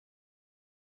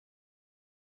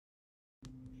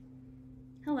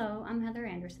Hello, I'm Heather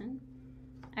Anderson.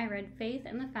 I read Faith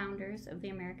and the Founders of the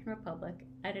American Republic,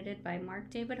 edited by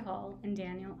Mark David Hall and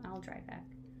Daniel L. Dryback.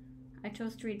 I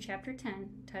chose to read Chapter 10,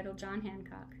 titled John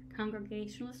Hancock,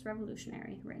 Congregationalist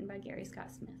Revolutionary, written by Gary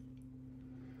Scott Smith.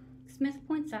 Smith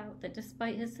points out that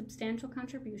despite his substantial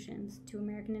contributions to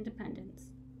American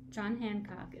independence, John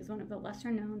Hancock is one of the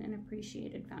lesser-known and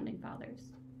appreciated founding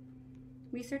fathers.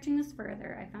 Researching this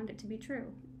further, I found it to be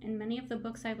true. In many of the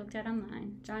books I looked at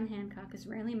online, John Hancock is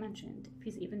rarely mentioned, if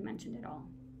he's even mentioned at all.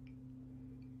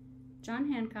 John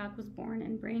Hancock was born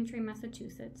in Braintree,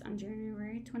 Massachusetts on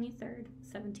January 23,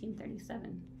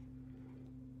 1737.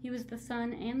 He was the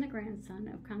son and the grandson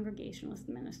of Congregationalist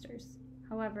ministers.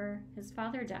 However, his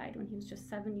father died when he was just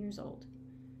 7 years old.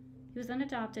 He was then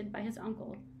adopted by his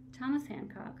uncle, Thomas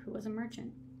Hancock, who was a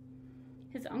merchant.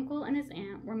 His uncle and his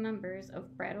aunt were members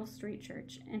of Brattle Street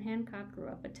Church, and Hancock grew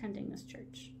up attending this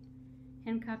church.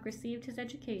 Hancock received his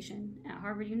education at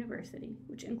Harvard University,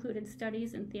 which included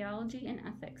studies in theology and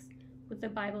ethics, with the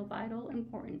Bible vital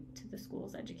important to the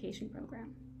school's education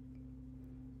program.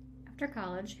 After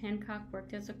college, Hancock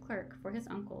worked as a clerk for his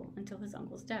uncle until his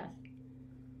uncle's death.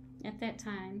 At that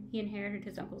time, he inherited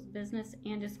his uncle's business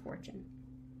and his fortune.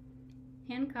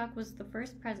 Hancock was the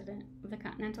first president of the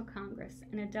Continental Congress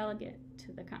and a delegate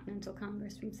to the Continental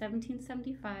Congress from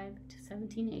 1775 to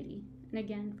 1780, and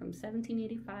again from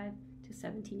 1785 to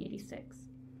 1786.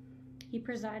 He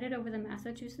presided over the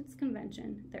Massachusetts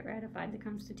Convention that ratified the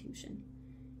Constitution.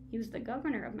 He was the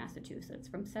governor of Massachusetts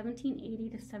from 1780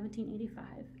 to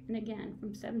 1785, and again from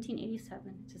 1787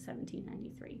 to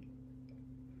 1793.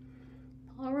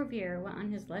 Paul Revere went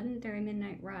on his legendary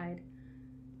midnight ride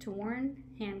to warn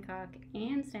Hancock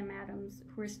and Sam Adams,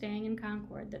 who were staying in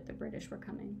Concord, that the British were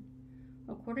coming.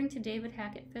 According to David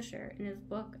Hackett Fisher in his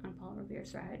book on Paul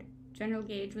Revere's ride, General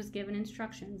Gage was given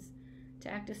instructions to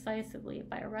act decisively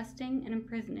by arresting and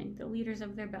imprisoning the leaders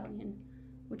of the rebellion,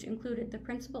 which included the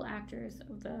principal actors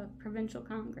of the Provincial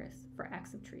Congress, for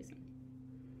acts of treason.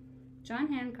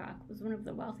 John Hancock was one of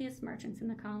the wealthiest merchants in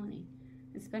the colony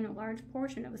and spent a large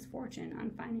portion of his fortune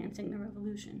on financing the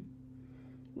revolution.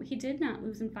 What he did not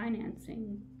lose in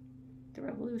financing the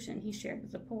revolution, he shared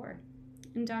with the poor.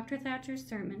 In Dr. Thatcher's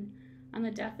sermon on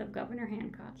the death of Governor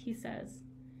Hancock, he says,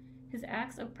 "His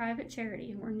acts of private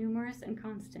charity were numerous and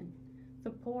constant. The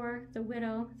poor, the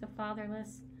widow, the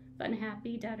fatherless, the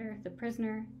unhappy debtor, the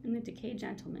prisoner, and the decayed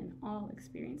gentleman all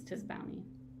experienced his bounty.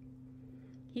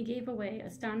 He gave away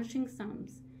astonishing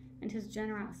sums, and his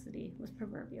generosity was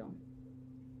proverbial."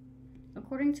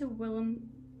 According to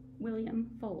William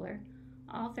Fowler,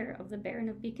 author of The Baron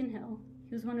of Beacon Hill,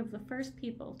 he was one of the first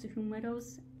people to whom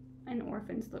widows and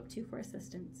orphans looked to for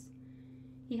assistance.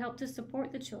 He helped to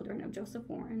support the children of Joseph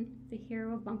Warren, the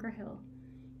hero of Bunker Hill.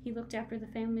 He looked after the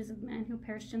families of men who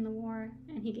perished in the war,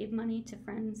 and he gave money to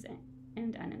friends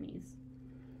and enemies.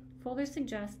 Fuller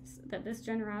suggests that this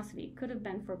generosity could have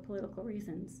been for political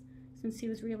reasons, since he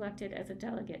was reelected as a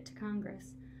delegate to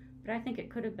Congress, but I think it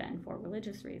could have been for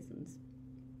religious reasons.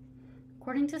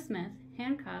 According to Smith,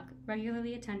 Hancock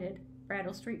regularly attended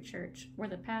Brattle Street Church, where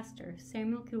the pastor,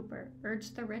 Samuel Cooper,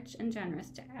 urged the rich and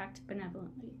generous to act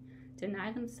benevolently,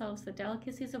 deny themselves the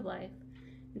delicacies of life,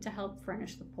 and to help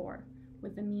furnish the poor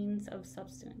with the means of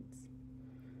subsistence.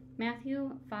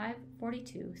 Matthew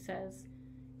 5:42 says,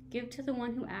 "Give to the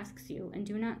one who asks you, and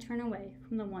do not turn away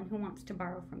from the one who wants to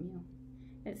borrow from you."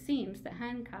 It seems that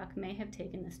Hancock may have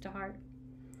taken this to heart.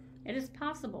 It is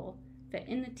possible that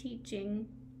in the teachings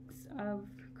of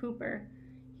Cooper,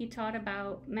 he taught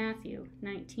about Matthew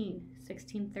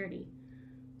 19:16-30,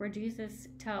 where Jesus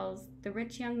tells the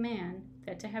rich young man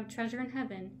that to have treasure in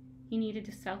heaven, he needed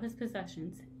to sell his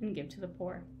possessions and give to the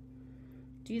poor.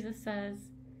 Jesus says,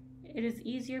 "It is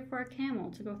easier for a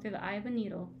camel to go through the eye of a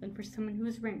needle than for someone who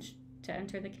is rich to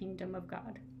enter the kingdom of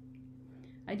God."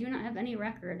 I do not have any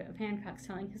record of Hancock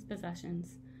selling his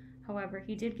possessions. However,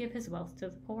 he did give his wealth to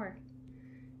the poor.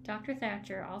 Dr.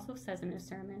 Thatcher also says in his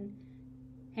sermon,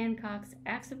 Hancock's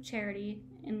acts of charity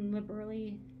and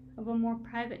liberality of a more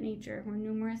private nature were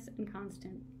numerous and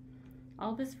constant.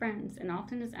 All of his friends and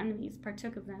often his enemies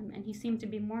partook of them, and he seemed to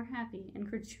be more happy in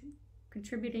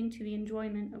contributing to the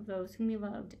enjoyment of those whom he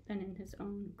loved than in his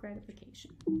own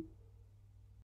gratification.